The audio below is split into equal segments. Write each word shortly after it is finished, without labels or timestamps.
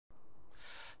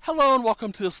Hello and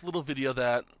welcome to this little video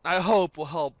that I hope will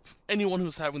help anyone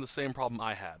who's having the same problem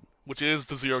I had, which is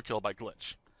the zero kill by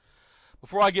glitch.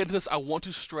 Before I get into this, I want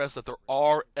to stress that there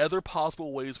are other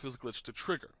possible ways for this glitch to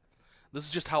trigger. This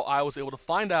is just how I was able to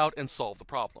find out and solve the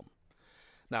problem.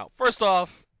 Now, first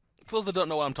off, for those that don't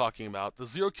know what I'm talking about, the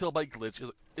zero kill by glitch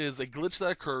is a glitch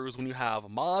that occurs when you have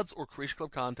mods or Creation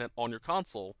Club content on your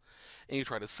console and you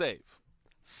try to save.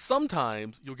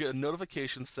 Sometimes you'll get a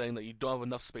notification saying that you don't have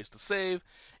enough space to save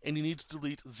and you need to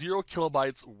delete 0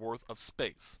 kilobytes worth of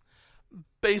space.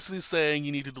 Basically saying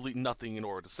you need to delete nothing in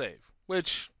order to save,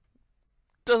 which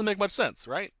doesn't make much sense,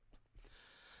 right?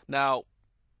 Now,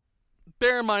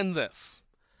 bear in mind this.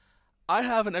 I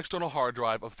have an external hard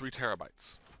drive of 3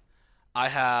 terabytes. I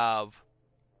have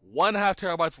 1.5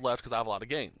 terabytes left because I have a lot of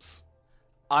games.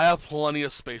 I have plenty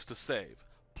of space to save,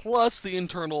 plus the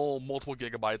internal multiple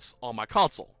gigabytes on my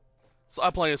console. So I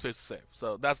have plenty of space to save.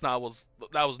 So that was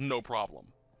no problem.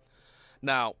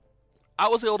 Now, I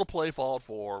was able to play Fallout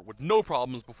 4 with no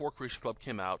problems before Creation Club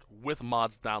came out with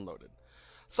mods downloaded.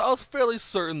 So I was fairly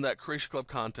certain that Creation Club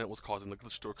content was causing the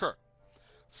glitch to occur.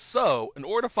 So, in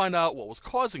order to find out what was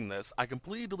causing this, I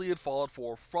completely deleted Fallout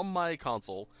 4 from my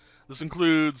console. This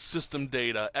includes system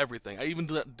data, everything. I even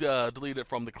deleted it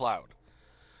from the cloud.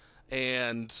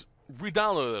 And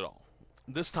re-downloaded it all.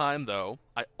 This time, though,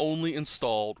 I only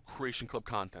installed Creation Club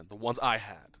content, the ones I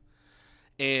had.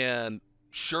 And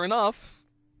sure enough,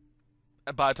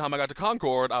 by the time I got to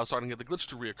Concord, I was starting to get the glitch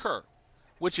to reoccur,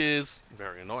 which is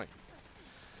very annoying.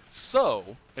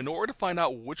 So, in order to find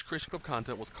out which Creation Club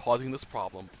content was causing this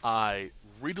problem, I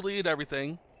re-deleted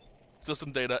everything,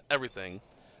 system data, everything,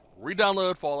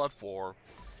 re-downloaded Fallout 4,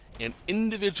 and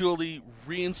individually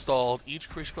reinstalled each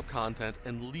Creation Club content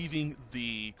and leaving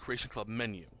the Creation Club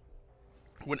menu.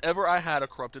 Whenever I had a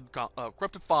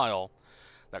corrupted file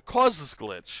that caused this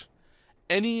glitch,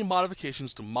 any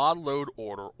modifications to mod load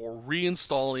order or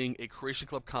reinstalling a Creation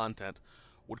Club content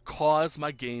would cause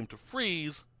my game to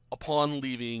freeze upon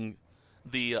leaving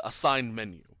the assigned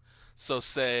menu. So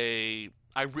say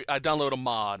I download a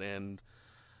mod and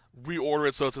reorder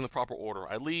it so it's in the proper order.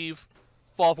 I leave,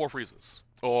 Fallout 4 freezes.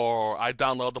 Or I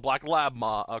download the Black Lab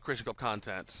Creation Club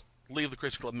content, leave the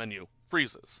Creation Club menu,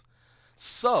 freezes.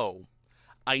 So,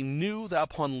 I knew that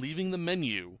upon leaving the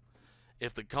menu,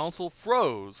 if the console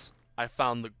froze, I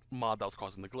found the mod that was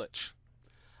causing the glitch.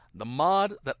 The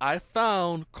mod that I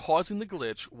found causing the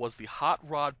glitch was the Hot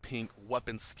Rod Pink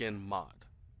weapon skin mod.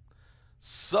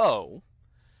 So,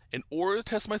 in order to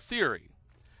test my theory,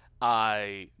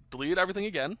 I deleted everything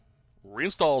again,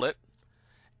 reinstalled it,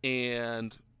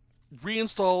 and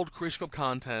reinstalled Creation Club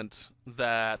content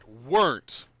that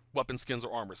weren't weapon skins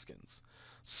or armor skins.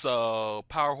 So,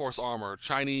 Power Horse armor,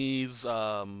 Chinese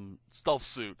stealth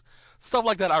suit, stuff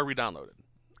like that I re-downloaded.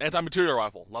 Anti-material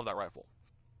rifle, love that rifle.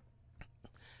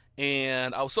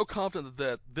 And I was so confident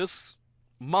that this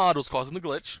mod was causing the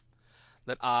glitch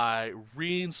that I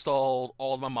reinstalled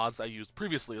all of my mods that I used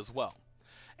previously as well.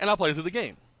 And I played through the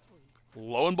game.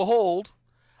 Lo and behold,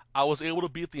 I was able to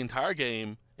beat the entire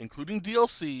game, including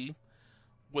DLC,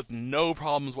 with no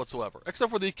problems whatsoever. Except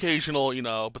for the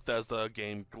occasional, Bethesda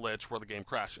game glitch where the game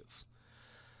crashes.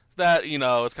 That,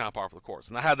 is kind of par for the course.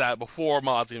 And I had that before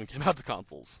mods even came out to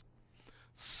consoles.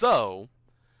 So,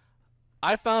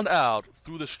 I found out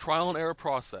through this trial and error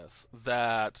process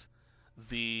that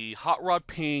the Hot Rod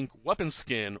Pink weapon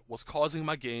skin was causing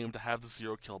my game to have the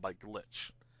 0 kilobyte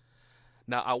glitch.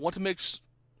 Now, I want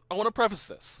to preface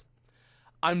this.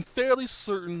 I'm fairly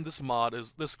certain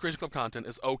this Creation Club content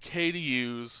is okay to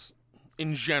use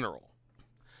in general.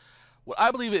 What I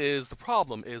believe the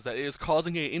problem is that it is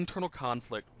causing an internal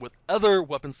conflict with other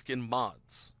weapon skin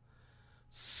mods.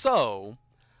 So,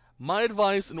 my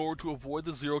advice in order to avoid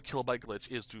the 0 kilobyte glitch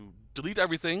is to delete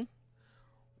everything,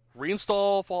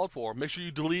 reinstall Fallout 4, make sure you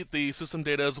delete the system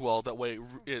data as well, that way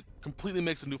it completely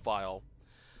makes a new file.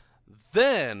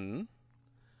 Then,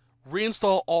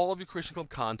 reinstall all of your Creation Club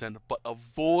content, but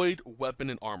avoid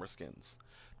weapon and armor skins.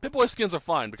 Pip-Boy skins are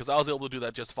fine because I was able to do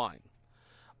that just fine.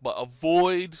 But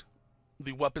avoid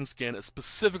the weapon skin,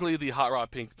 specifically the Hot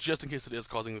Rod Pink, just in case it is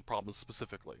causing the problem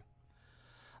specifically.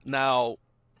 Now,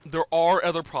 there are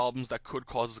other problems that could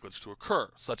cause this glitch to occur,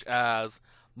 such as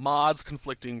mods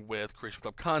conflicting with Creation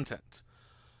Club content,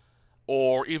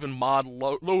 or even mod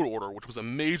load order, which was a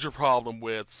major problem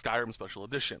with Skyrim Special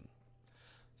Edition.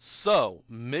 So,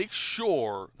 make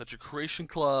sure that your Creation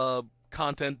Club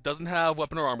content doesn't have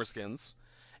weapon or armor skins,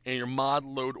 and your mod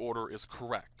load order is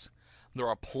correct. There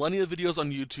are plenty of videos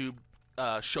on YouTube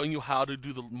showing you how to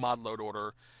do the mod load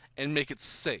order and make it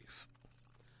safe.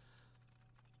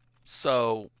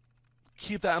 So,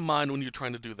 Keep that in mind when you're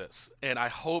trying to do this, and I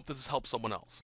hope that this helps someone else.